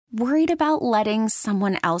Worried about letting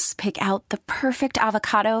someone else pick out the perfect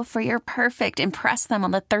avocado for your perfect impress them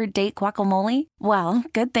on the third date guacamole? Well,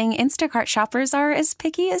 good thing Instacart shoppers are as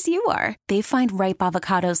picky as you are. They find ripe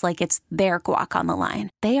avocados like it's their guac on the line.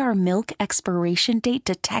 They are milk expiration date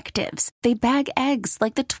detectives. They bag eggs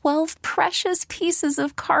like the 12 precious pieces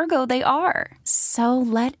of cargo they are. So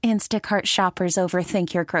let Instacart shoppers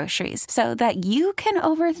overthink your groceries so that you can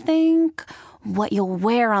overthink what you'll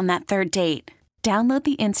wear on that third date. Download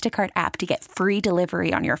the Instacart app to get free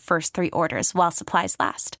delivery on your first 3 orders while supplies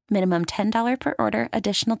last. Minimum $10 per order.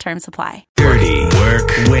 Additional terms apply. Dirty Work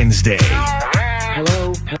Wednesday.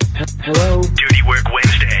 Hello? Hello? Dirty Work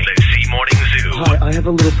Wednesday. The C Morning Zoo. Hi, I have a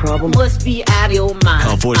little problem. Must be out of your mind.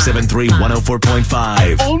 Call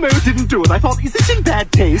 473-104.5. Almost didn't do it. I thought, is this in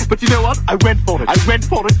bad taste? But you know what? I went for it,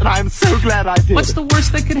 and I am so glad I did. What's the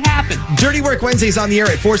worst that could happen? Dirty Work Wednesday's on the air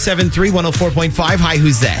at 473-104.5. Hi,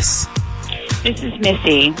 who's this? This is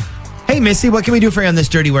Missy. Hey, Missy, what can we do for you on this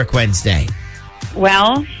Dirty Work Wednesday?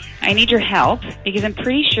 Well, I need your help because I'm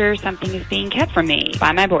pretty sure something is being kept from me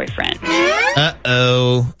by my boyfriend.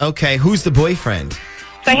 Uh-oh. Okay, who's the boyfriend? So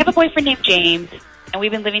I have a boyfriend named James, and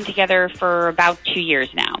we've been living together for about 2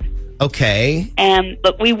 years now. Okay. And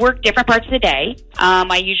look, we work different parts of the day.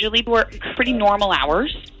 I usually work pretty normal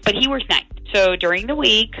hours, but he works nights. So during the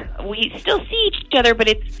week, we still see each other, but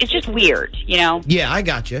it's just weird, you know? Yeah, I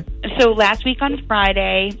got you. So last week on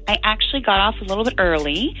Friday, I actually got off a little bit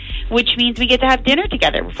early, which means we get to have dinner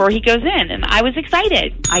together before he goes in. And I was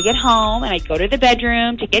excited. I get home, and I go to the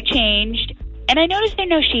bedroom to get changed, and I notice there are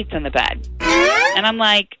no sheets on the bed. And I'm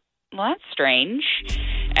like, well, that's strange.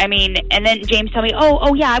 I mean, and then James told me,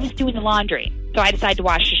 oh yeah, I was doing the laundry. So I decided to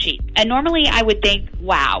wash the sheets. And normally I would think,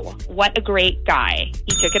 wow, what a great guy.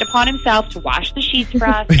 He took it upon himself to wash the sheets for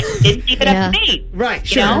us and didn't leave it up to me. Right,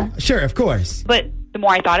 sure. You know? Sure, of course. But the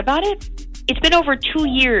more I thought about it, it's been over 2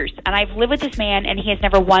 years, and I've lived with this man, and he has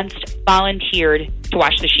never once volunteered to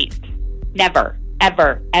wash the sheets. Never.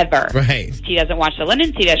 Ever. Right. He doesn't wash the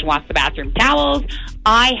linens. He doesn't wash the bathroom towels.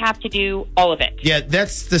 I have to do all of it. Yeah,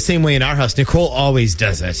 that's the same way in our house. Nicole always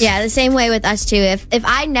does this. Yeah, the same way with us, too. If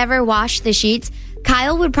I never washed the sheets,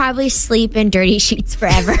 Kyle would probably sleep in dirty sheets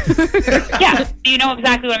forever. Yeah, you know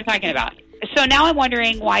exactly what I'm talking about. So now I'm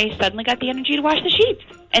wondering why he suddenly got the energy to wash the sheets.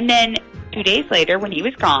 And then 2 days later, when he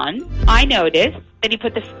was gone, I noticed that he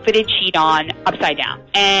put the fitted sheet on upside down.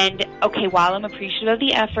 And, okay, while I'm appreciative of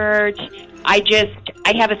the effort, I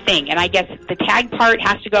have a thing. And I guess the tag part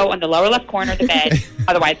has to go on the lower left corner of the bed.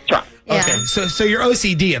 Otherwise, it's wrong. Yeah. Okay, so you're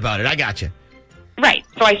OCD about it. I got you. Right.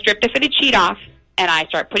 So I stripped the fitted sheet off, and I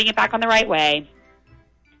start putting it back on the right way.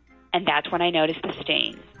 And that's when I noticed the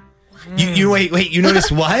stain. You wait, you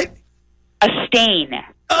noticed what? A stain.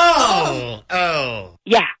 Oh.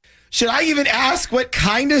 Yeah. Should I even ask what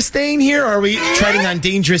kind of stain here, or are we treading on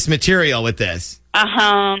dangerous material with this?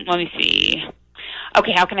 Let me see.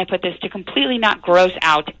 Okay, how can I put this to completely not gross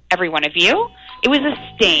out every one of you? It was a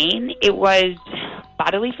stain. It was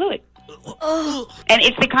bodily fluid. Oh. And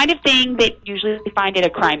it's the kind of thing that usually we find at a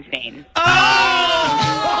crime scene.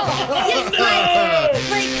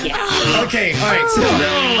 Yeah. Okay, all right.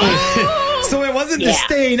 So it wasn't the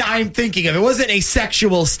stain I'm thinking of. It wasn't a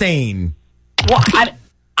sexual stain. Well,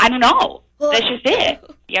 I don't know. That's just it.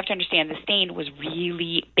 You have to understand the stain was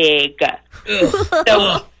really big.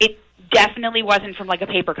 So it definitely wasn't from like a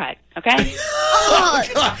paper cut, okay?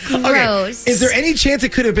 Gross. Okay. Is there any chance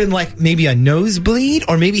it could have been like maybe a nosebleed,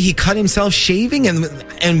 or maybe he cut himself shaving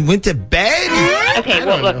and went to bed? Okay,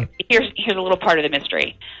 well, look, here's a little part of the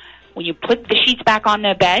mystery. When you put the sheets back on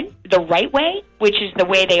the bed the right way, which is the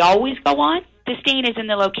way they always go on, the stain is in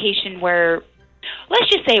the location where, let's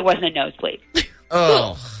just say it wasn't a nosebleed.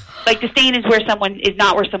 Oh. Like the stain is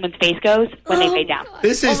not where someone's face goes when they lay down.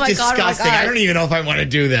 This is disgusting. I don't even know if I want to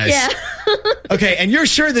do this. Yeah. Okay, and you're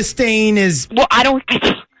sure the stain is... Well, what else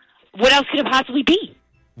could it possibly be?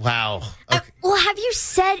 Wow. Okay. Well, have you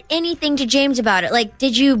said anything to James about it? Like,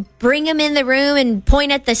 did you bring him in the room and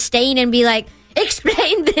point at the stain and be like,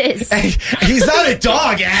 explain this? Hey, he's not a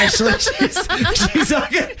dog, Ashley. She's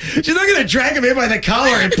not gonna drag him in by the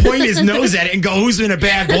collar and point his nose at it and go, who's been a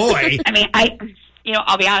bad boy? I mean,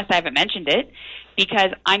 I'll be honest, I haven't mentioned it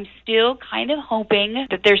because I'm still kind of hoping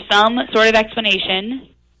that there's some sort of explanation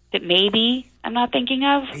that maybe I'm not thinking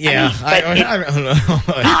of. Yeah, I don't know.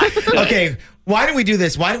 Okay, why don't we do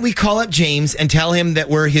this? Why don't we call up James and tell him that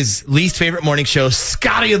we're his least favorite morning show,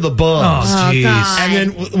 Scotty of the Bugs. Oh, jeez. And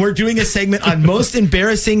then we're doing a segment on most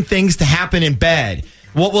embarrassing things to happen in bed.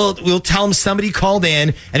 We'll tell him somebody called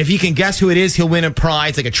in, and if he can guess who it is, he'll win a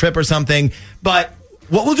prize, like a trip or something. But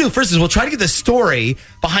what we'll do first is we'll try to get the story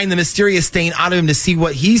behind the mysterious stain out of him to see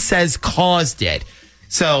what he says caused it.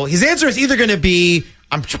 So his answer is either going to be,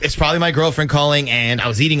 it's probably my girlfriend calling and I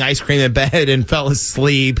was eating ice cream in bed and fell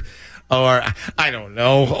asleep. Or I don't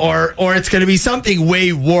know. Or it's going to be something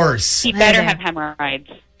way worse. He better have hemorrhoids.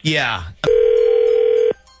 Yeah.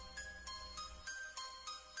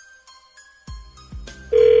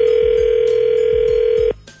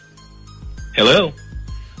 Hello.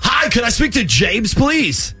 Hi, can I speak to James,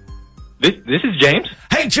 please? This is James.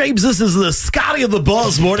 Hey, James, this is the Scotty of the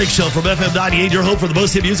Buzz Morning Show from FM 98, your home for the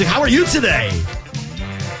most hit music. How are you today?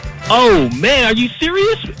 Oh, man, are you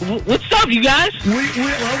serious? What's up, you guys?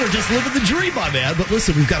 Well, we're just living the dream, my man. But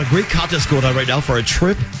listen, we've got a great contest going on right now for a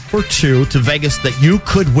trip for two to Vegas that you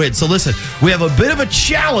could win. So listen, we have a bit of a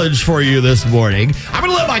challenge for you this morning. I'm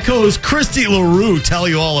going to let my co-host, Christy LaRue, tell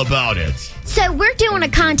you all about it. So we're doing a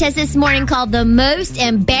contest this morning called The Most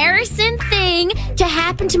Embarrassing Thing to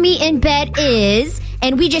Happen to Me in Bed Is,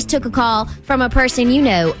 and we just took a call from a person you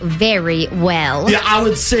know very well. Yeah, I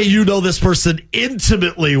would say you know this person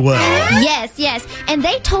intimately well. Yes. And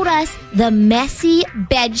they told us the messy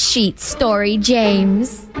bedsheet story,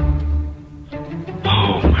 James.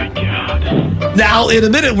 Oh, my God. Now, in a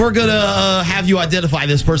minute, we're going to have you identify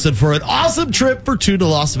this person for an awesome trip for two to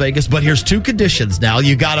Las Vegas. But here's two conditions now.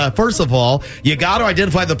 First of all, you got to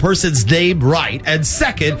identify the person's name right. And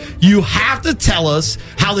second, you have to tell us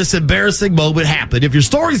how this embarrassing moment happened. If your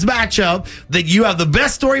stories match up, then you have the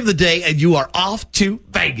best story of the day and you are off to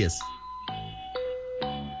Vegas.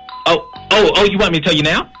 Oh, you want me to tell you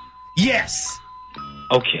now? Yes.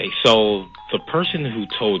 Okay, so the person who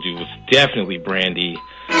told you was definitely Brandy,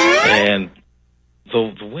 and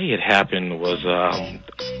the way it happened was, what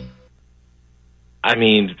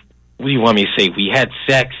do you want me to say? We had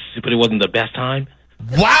sex, but it wasn't the best time?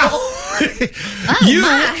 Wow.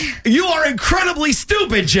 You are incredibly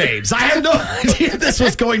stupid, James. I had no idea this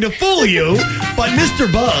was going to fool you. But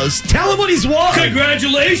Mr. Buzz, tell him what he's won.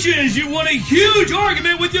 Congratulations, you won a huge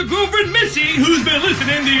argument with your girlfriend Missy, who's been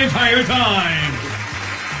listening the entire time.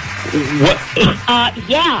 What?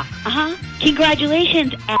 Yeah.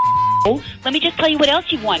 Congratulations, a**hole. Let me just tell you what else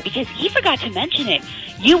you won, because he forgot to mention it.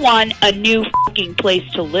 You won a new fucking place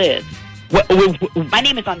to live. What? My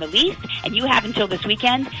name is on the lease, and you have until this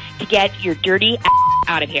weekend to get your dirty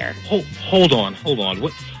out of here. Hold on.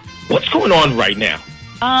 What's going on right now?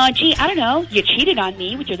 Gee, I don't know. You cheated on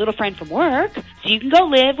me with your little friend from work, so you can go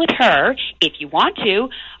live with her if you want to.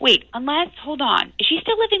 Wait, hold on. Is she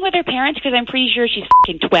still living with her parents? Because I'm pretty sure she's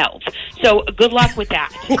fucking 12. So good luck with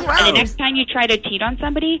that. And the next time you try to cheat on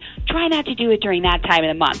somebody, try not to do it during that time of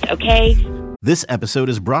the month, okay? This episode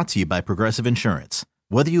is brought to you by Progressive Insurance.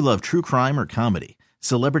 Whether you love true crime or comedy,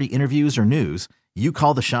 celebrity interviews or news, you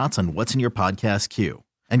call the shots on what's in your podcast queue.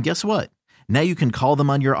 And guess what? Now you can call them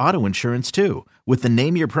on your auto insurance too with the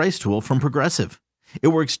Name Your Price tool from Progressive. It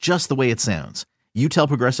works just the way it sounds. You tell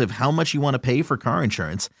Progressive how much you want to pay for car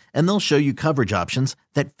insurance, and they'll show you coverage options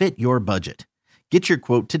that fit your budget. Get your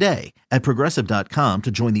quote today at Progressive.com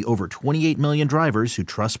to join the over 28 million drivers who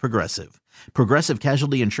trust Progressive. Progressive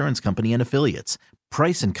Casualty Insurance Company and Affiliates.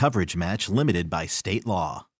 Price and coverage match limited by state law.